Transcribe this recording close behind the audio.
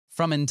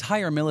From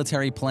entire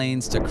military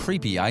planes to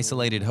creepy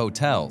isolated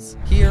hotels,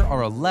 here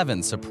are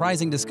 11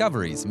 surprising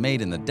discoveries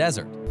made in the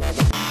desert.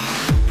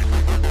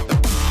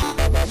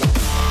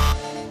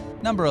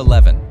 Number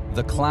 11.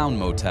 The Clown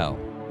Motel.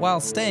 While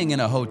staying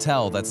in a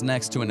hotel that's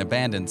next to an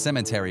abandoned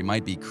cemetery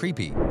might be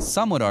creepy,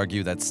 some would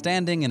argue that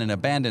standing in an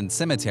abandoned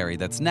cemetery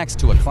that's next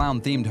to a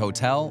clown-themed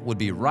hotel would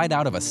be right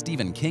out of a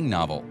Stephen King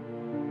novel.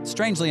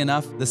 Strangely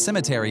enough, the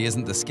cemetery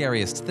isn't the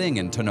scariest thing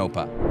in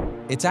Tonopah.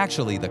 It's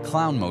actually the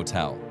Clown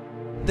Motel.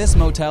 This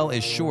motel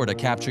is sure to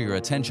capture your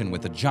attention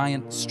with a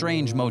giant,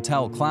 strange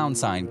motel clown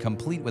sign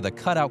complete with a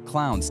cutout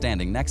clown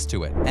standing next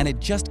to it, and it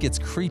just gets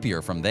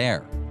creepier from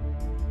there.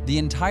 The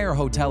entire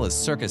hotel is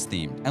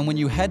circus-themed, and when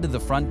you head to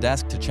the front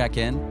desk to check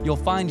in, you'll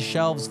find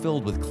shelves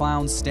filled with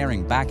clowns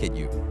staring back at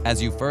you.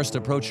 As you first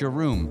approach your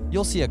room,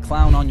 you'll see a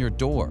clown on your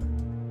door.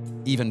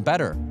 Even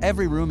better,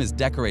 every room is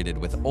decorated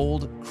with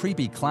old,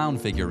 creepy clown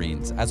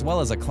figurines, as well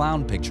as a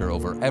clown picture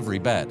over every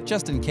bed,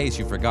 just in case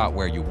you forgot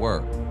where you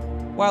were.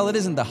 While it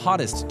isn't the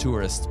hottest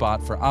tourist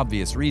spot for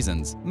obvious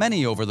reasons,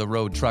 many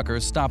over-the-road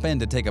truckers stop in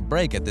to take a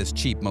break at this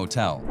cheap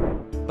motel.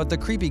 But the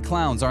creepy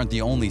clowns aren't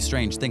the only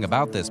strange thing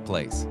about this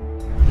place.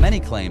 Many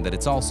claim that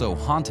it's also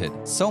haunted,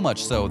 so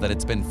much so that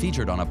it's been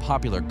featured on a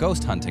popular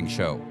ghost hunting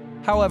show.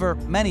 However,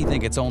 many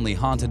think it's only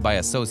haunted by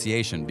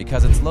association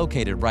because it's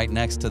located right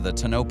next to the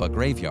Tonopah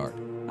graveyard.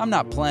 I'm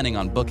not planning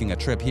on booking a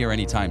trip here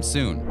anytime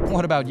soon.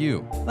 What about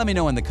you? Let me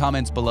know in the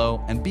comments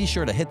below, and be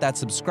sure to hit that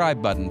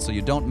subscribe button so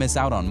you don't miss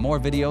out on more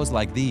videos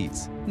like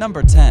these.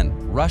 Number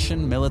 10.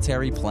 Russian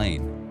military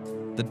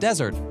plane. The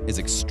desert is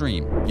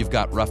extreme. You've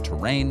got rough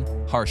terrain,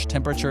 harsh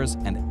temperatures,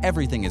 and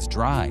everything is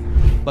dry.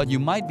 But you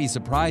might be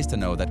surprised to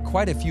know that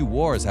quite a few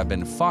wars have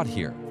been fought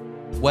here.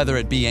 Whether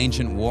it be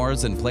ancient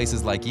wars in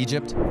places like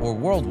Egypt or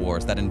world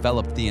wars that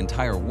enveloped the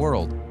entire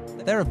world,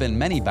 there have been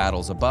many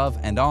battles above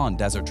and on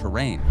desert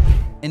terrain.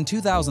 In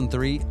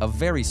 2003, a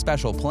very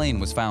special plane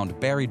was found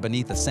buried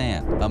beneath the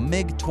sand, a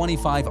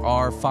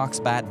MiG-25R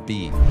Foxbat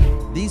B.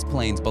 These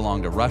planes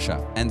belong to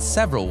Russia, and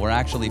several were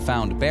actually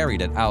found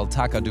buried at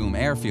Al-Taqadum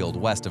airfield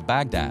west of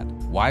Baghdad.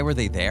 Why were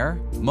they there?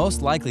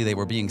 Most likely they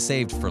were being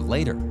saved for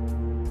later.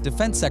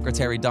 Defense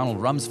Secretary Donald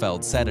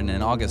Rumsfeld said in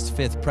an August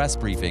 5th press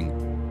briefing,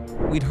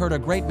 "We'd heard a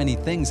great many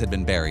things had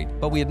been buried,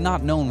 but we had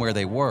not known where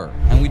they were,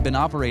 and we'd been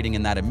operating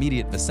in that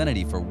immediate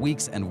vicinity for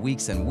weeks and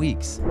weeks and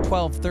weeks,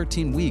 12,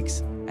 13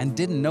 weeks, and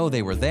didn't know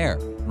they were there,"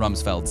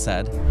 Rumsfeld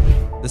said.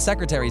 The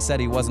secretary said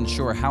he wasn't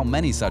sure how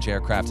many such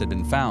aircraft had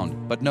been found,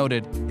 but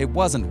noted it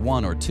wasn't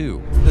one or two.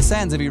 The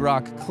sands of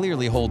Iraq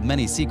clearly hold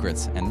many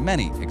secrets and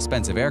many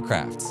expensive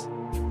aircrafts.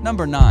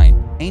 Number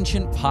 9.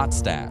 Ancient pot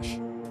stash.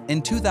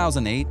 In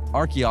 2008,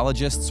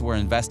 archaeologists were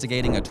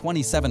investigating a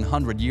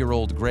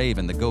 2,700-year-old grave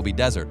in the Gobi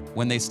Desert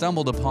when they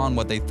stumbled upon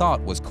what they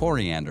thought was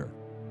coriander.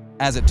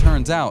 As it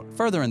turns out,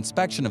 further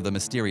inspection of the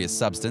mysterious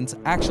substance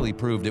actually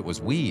proved it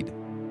was weed.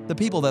 The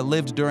people that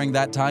lived during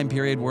that time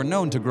period were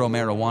known to grow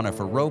marijuana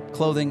for rope,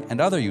 clothing, and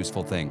other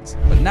useful things,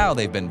 but now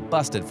they've been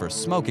busted for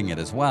smoking it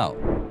as well.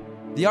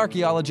 The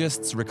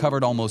archaeologists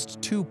recovered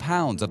almost 2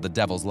 pounds of the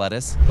devil's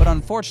lettuce, but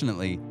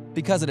unfortunately,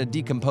 because it had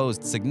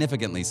decomposed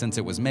significantly since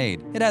it was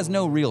made, it has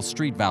no real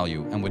street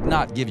value and would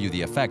not give you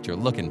the effect you're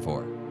looking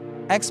for.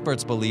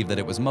 Experts believe that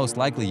it was most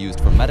likely used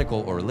for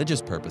medical or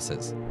religious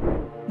purposes.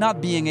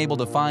 Not being able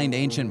to find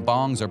ancient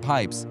bongs or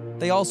pipes,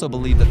 they also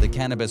believe that the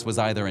cannabis was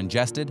either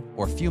ingested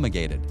or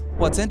fumigated.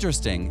 What's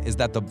interesting is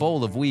that the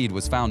bowl of weed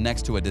was found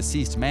next to a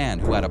deceased man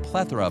who had a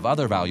plethora of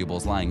other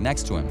valuables lying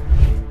next to him,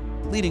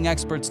 leading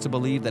experts to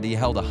believe that he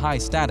held a high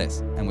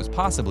status and was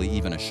possibly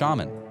even a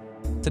shaman.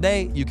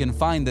 Today, you can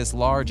find this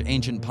large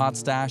ancient pot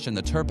stash in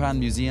the Turpan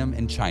Museum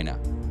in China.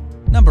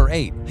 Number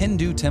 8.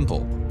 Hindu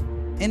Temple.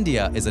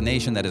 India is a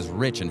nation that is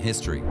rich in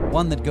history,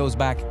 one that goes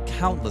back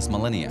countless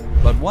millennia.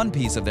 But one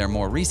piece of their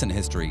more recent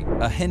history,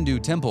 a Hindu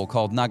temple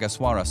called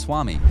Nagaswara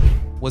Swami,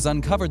 was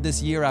uncovered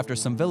this year after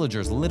some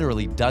villagers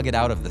literally dug it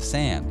out of the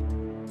sand.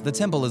 The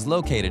temple is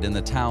located in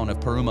the town of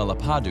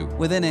Perumalapadu,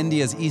 within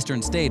India's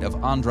eastern state of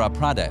Andhra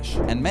Pradesh,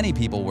 and many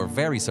people were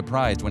very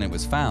surprised when it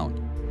was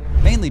found,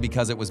 mainly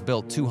because it was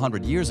built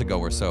 200 years ago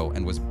or so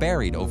and was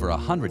buried over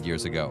 100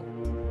 years ago.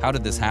 How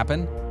did this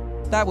happen?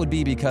 That would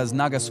be because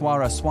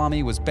Nagaswara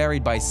Swami was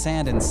buried by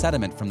sand and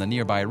sediment from the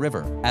nearby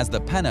river as the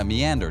Penna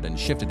meandered and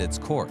shifted its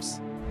course,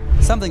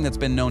 something that's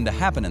been known to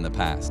happen in the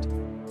past.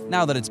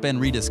 Now that it's been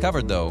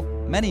rediscovered though,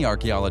 many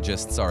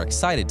archaeologists are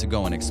excited to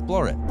go and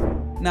explore it.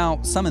 Now,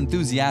 some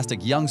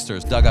enthusiastic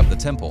youngsters dug up the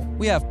temple.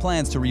 "We have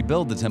plans to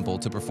rebuild the temple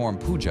to perform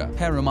puja,"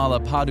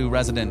 Perumalapadu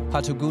resident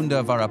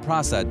Patugunda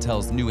Varaprasad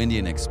tells New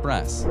Indian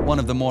Express. One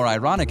of the more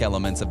ironic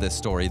elements of this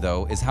story,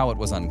 though, is how it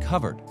was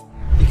uncovered.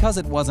 Because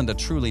it wasn't a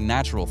truly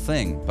natural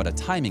thing, but a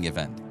timing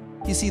event.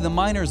 You see, the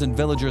miners and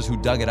villagers who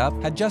dug it up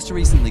had just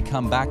recently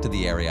come back to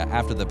the area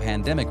after the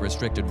pandemic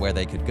restricted where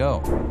they could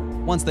go.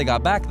 Once they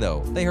got back,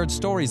 though, they heard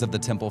stories of the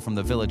temple from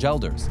the village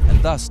elders,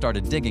 and thus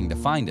started digging to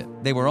find it.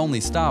 They were only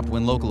stopped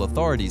when local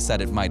authorities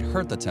said it might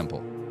hurt the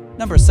temple.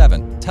 Number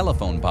 7.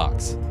 Telephone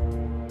box.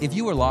 If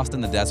you were lost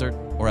in the desert,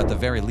 or at the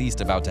very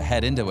least about to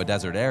head into a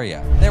desert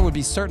area, there would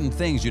be certain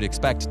things you'd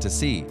expect to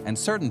see and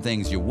certain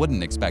things you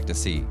wouldn't expect to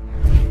see.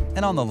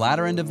 And on the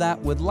latter end of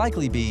that would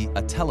likely be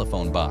a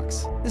telephone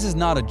box. This is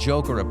not a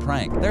joke or a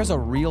prank. There's a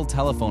real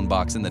telephone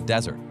box in the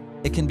desert.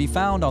 It can be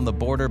found on the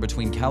border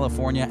between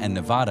California and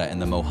Nevada in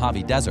the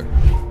Mojave Desert.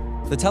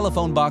 The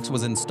telephone box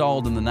was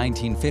installed in the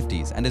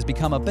 1950s and has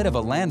become a bit of a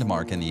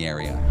landmark in the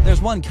area. There's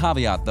one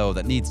caveat though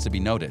that needs to be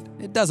noted.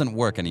 It doesn't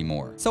work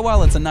anymore. So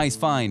while it's a nice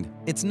find,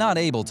 it's not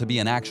able to be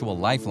an actual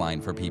lifeline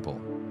for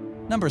people.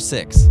 Number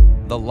 6.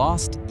 The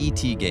Lost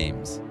E.T.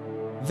 Games.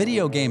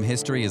 Video game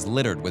history is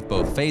littered with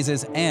both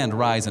phases and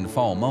rise and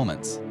fall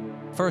moments.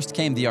 First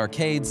came the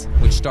arcades,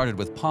 which started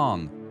with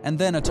Pong, and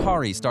then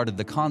Atari started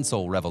the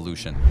console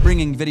revolution,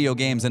 bringing video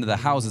games into the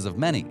houses of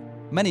many.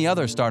 Many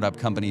other startup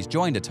companies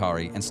joined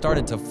Atari and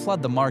started to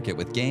flood the market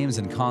with games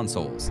and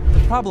consoles.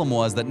 The problem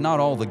was that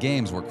not all the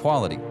games were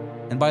quality,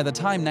 and by the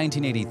time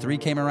 1983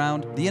 came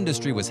around, the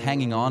industry was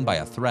hanging on by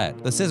a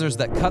thread. The scissors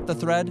that cut the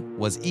thread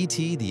was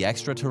E.T. the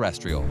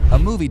Extraterrestrial. A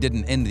movie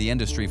didn't end the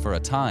industry for a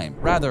time.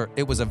 Rather,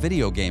 it was a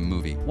video game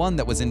movie, one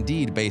that was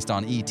indeed based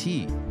on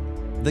E.T.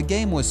 The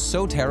game was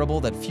so terrible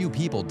that few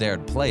people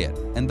dared play it,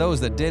 and those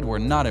that did were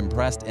not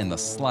impressed in the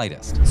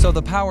slightest. So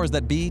the powers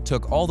that be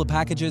took all the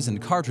packages and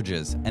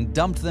cartridges and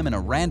dumped them in a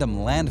random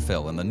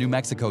landfill in the New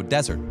Mexico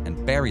desert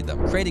and buried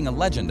them, creating a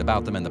legend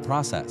about them in the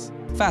process.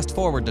 Fast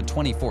forward to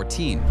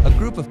 2014, a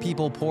group of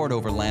people pored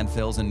over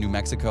landfills in New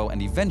Mexico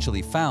and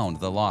eventually found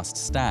the lost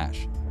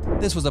stash.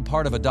 This was a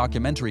part of a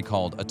documentary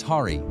called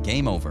Atari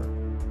Game Over.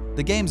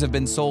 The games have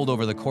been sold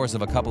over the course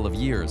of a couple of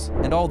years,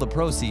 and all the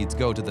proceeds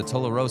go to the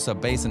Tularosa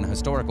Basin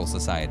Historical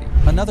Society.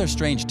 Another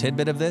strange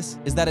tidbit of this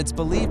is that it's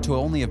believed to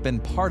only have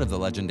been part of the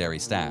legendary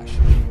stash,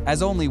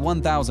 as only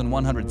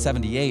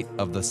 1,178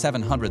 of the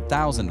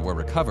 700,000 were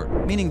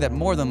recovered, meaning that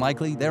more than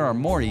likely there are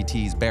more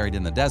ETs buried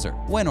in the desert.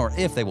 When or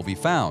if they will be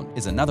found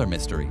is another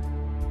mystery.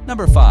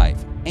 Number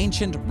 5.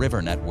 Ancient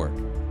River Network.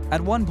 At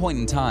one point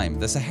in time,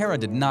 the Sahara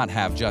did not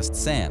have just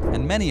sand,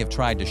 and many have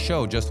tried to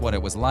show just what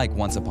it was like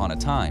once upon a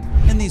time.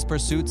 In these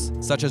pursuits,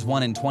 such as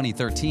one in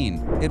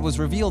 2013, it was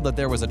revealed that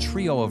there was a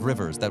trio of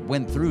rivers that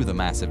went through the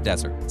massive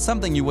desert,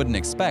 something you wouldn't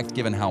expect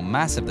given how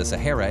massive the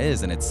Sahara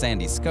is in its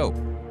sandy scope.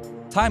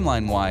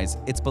 Timeline-wise,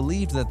 it's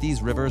believed that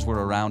these rivers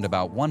were around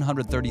about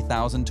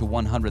 130,000 to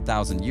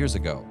 100,000 years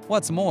ago.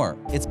 What's more,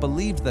 it's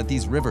believed that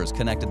these rivers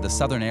connected the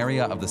southern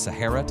area of the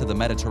Sahara to the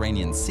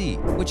Mediterranean Sea,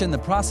 which in the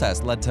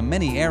process led to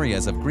many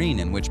areas of green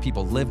in which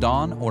people lived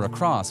on or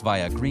across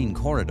via green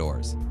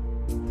corridors.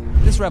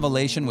 This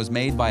revelation was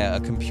made via a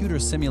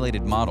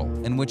computer-simulated model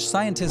in which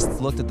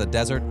scientists looked at the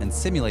desert and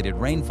simulated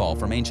rainfall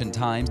from ancient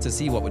times to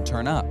see what would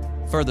turn up.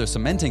 Further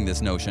cementing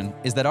this notion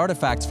is that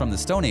artifacts from the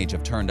Stone Age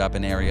have turned up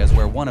in areas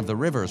where one of the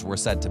rivers were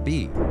said to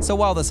be. So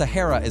while the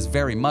Sahara is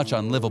very much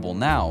unlivable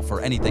now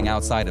for anything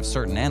outside of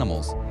certain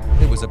animals,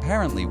 it was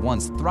apparently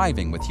once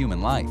thriving with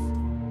human life.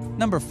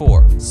 Number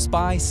 4.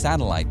 Spy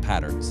satellite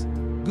patterns.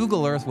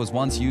 Google Earth was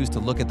once used to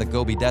look at the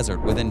Gobi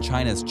Desert within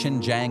China's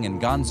Xinjiang and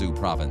Gansu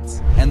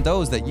province, and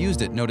those that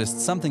used it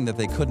noticed something that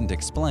they couldn't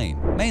explain.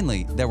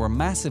 Mainly, there were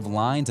massive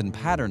lines and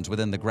patterns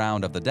within the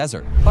ground of the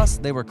desert, plus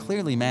they were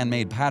clearly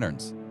man-made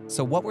patterns.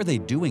 So what were they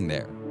doing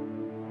there?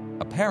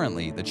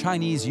 Apparently, the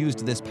Chinese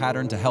used this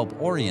pattern to help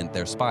orient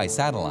their spy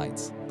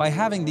satellites. By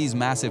having these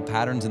massive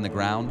patterns in the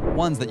ground,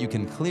 ones that you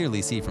can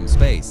clearly see from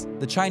space,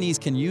 the Chinese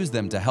can use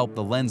them to help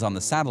the lens on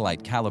the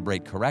satellite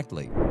calibrate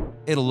correctly.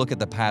 It'll look at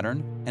the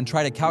pattern and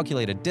try to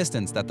calculate a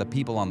distance that the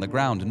people on the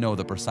ground know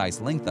the precise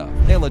length of.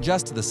 They'll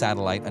adjust the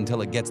satellite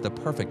until it gets the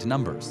perfect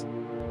numbers.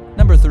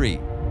 Number 3.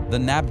 The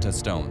Nabta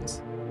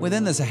Stones.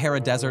 Within the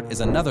Sahara Desert is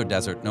another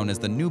desert known as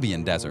the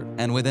Nubian Desert,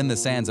 and within the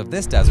sands of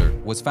this desert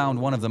was found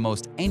one of the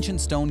most ancient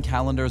stone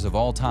calendars of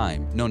all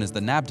time, known as the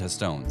Nabta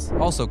Stones,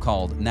 also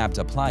called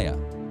Nabta Playa.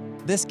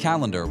 This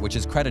calendar, which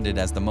is credited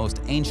as the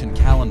most ancient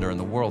calendar in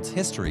the world's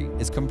history,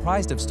 is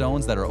comprised of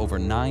stones that are over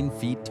 9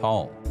 feet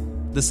tall.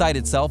 The site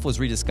itself was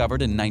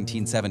rediscovered in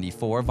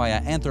 1974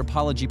 via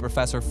anthropology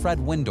professor Fred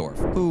Windorf,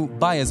 who,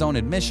 by his own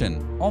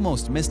admission,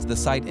 almost missed the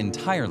site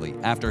entirely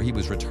after he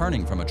was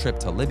returning from a trip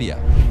to Libya.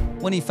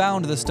 When he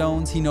found the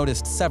stones, he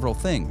noticed several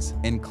things,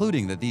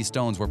 including that these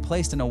stones were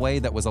placed in a way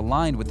that was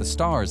aligned with the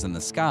stars in the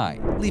sky,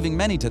 leaving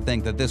many to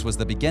think that this was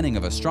the beginning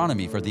of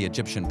astronomy for the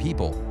Egyptian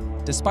people,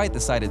 despite the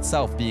site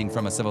itself being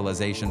from a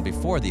civilization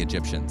before the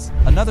Egyptians.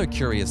 Another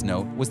curious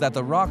note was that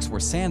the rocks were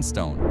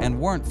sandstone and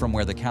weren't from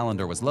where the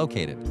calendar was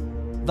located.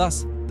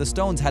 Thus, the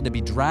stones had to be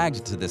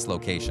dragged to this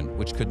location,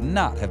 which could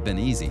not have been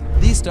easy.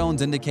 These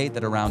stones indicate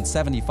that around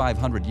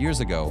 7,500 years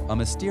ago, a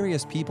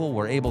mysterious people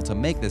were able to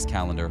make this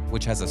calendar,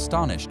 which has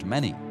astonished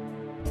many.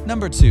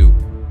 Number 2.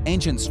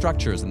 Ancient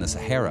structures in the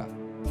Sahara.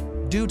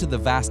 Due to the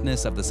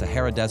vastness of the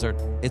Sahara Desert,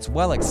 it's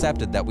well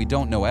accepted that we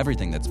don't know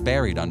everything that's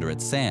buried under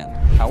its sand.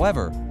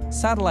 However,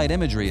 satellite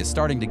imagery is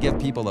starting to give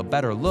people a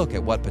better look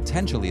at what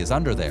potentially is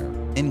under there,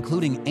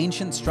 including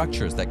ancient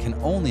structures that can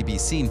only be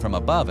seen from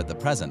above at the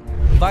present.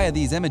 Via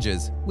these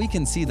images, we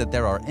can see that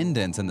there are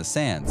indents in the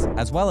sands,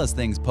 as well as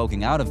things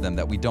poking out of them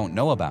that we don't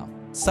know about.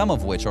 some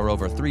of which are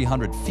over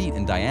 300 feet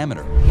in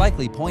diameter,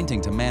 likely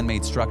pointing to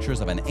man-made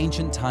structures of an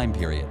ancient time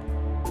period.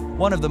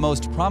 One of the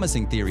most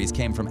promising theories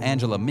came from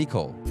Angela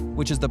Mikol,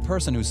 which is the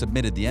person who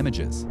submitted the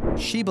images.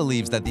 She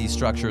believes that these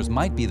structures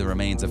might be the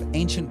remains of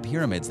ancient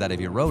pyramids that have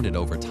eroded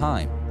over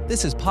time.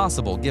 This is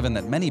possible given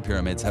that many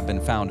pyramids have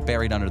been found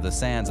buried under the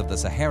sands of the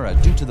Sahara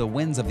due to the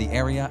winds of the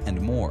area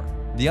and more.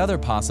 The other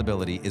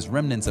possibility is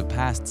remnants of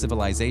past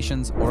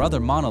civilizations or other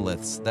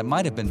monoliths that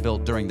might have been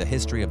built during the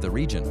history of the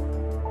region.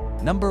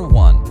 Number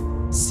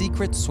 1.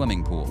 Secret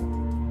swimming pool.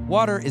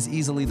 Water is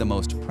easily the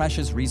most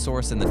precious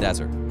resource in the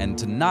desert, and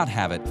to not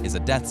have it is a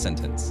death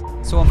sentence.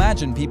 So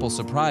imagine people's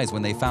surprise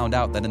when they found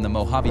out that in the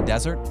Mojave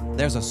Desert,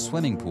 there's a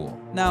swimming pool.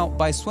 Now,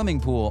 by swimming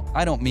pool,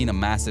 I don't mean a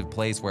massive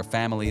place where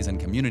families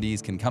and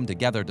communities can come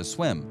together to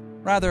swim.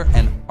 Rather,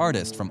 an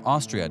artist from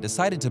Austria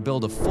decided to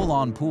build a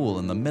full-on pool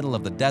in the middle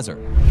of the desert.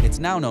 It's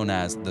now known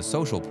as the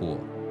social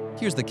pool.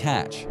 Here's the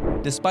catch.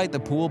 Despite the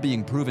pool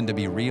being proven to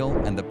be real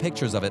and the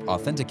pictures of it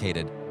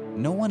authenticated,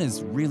 no one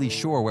is really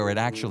sure where it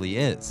actually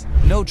is.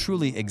 No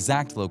truly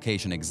exact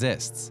location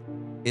exists.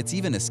 It's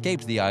even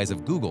escaped the eyes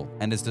of Google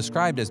and is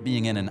described as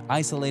being in an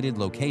isolated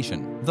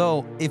location,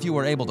 though if you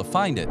were able to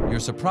find it, your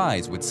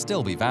surprise would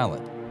still be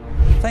valid.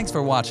 Thanks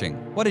for watching.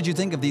 What did you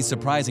think of these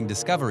surprising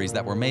discoveries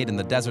that were made in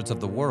the deserts of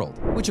the world?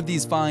 Which of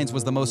these finds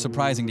was the most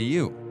surprising to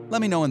you?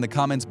 Let me know in the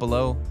comments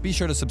below. Be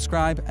sure to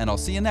subscribe, and I'll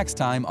see you next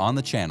time on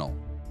the channel.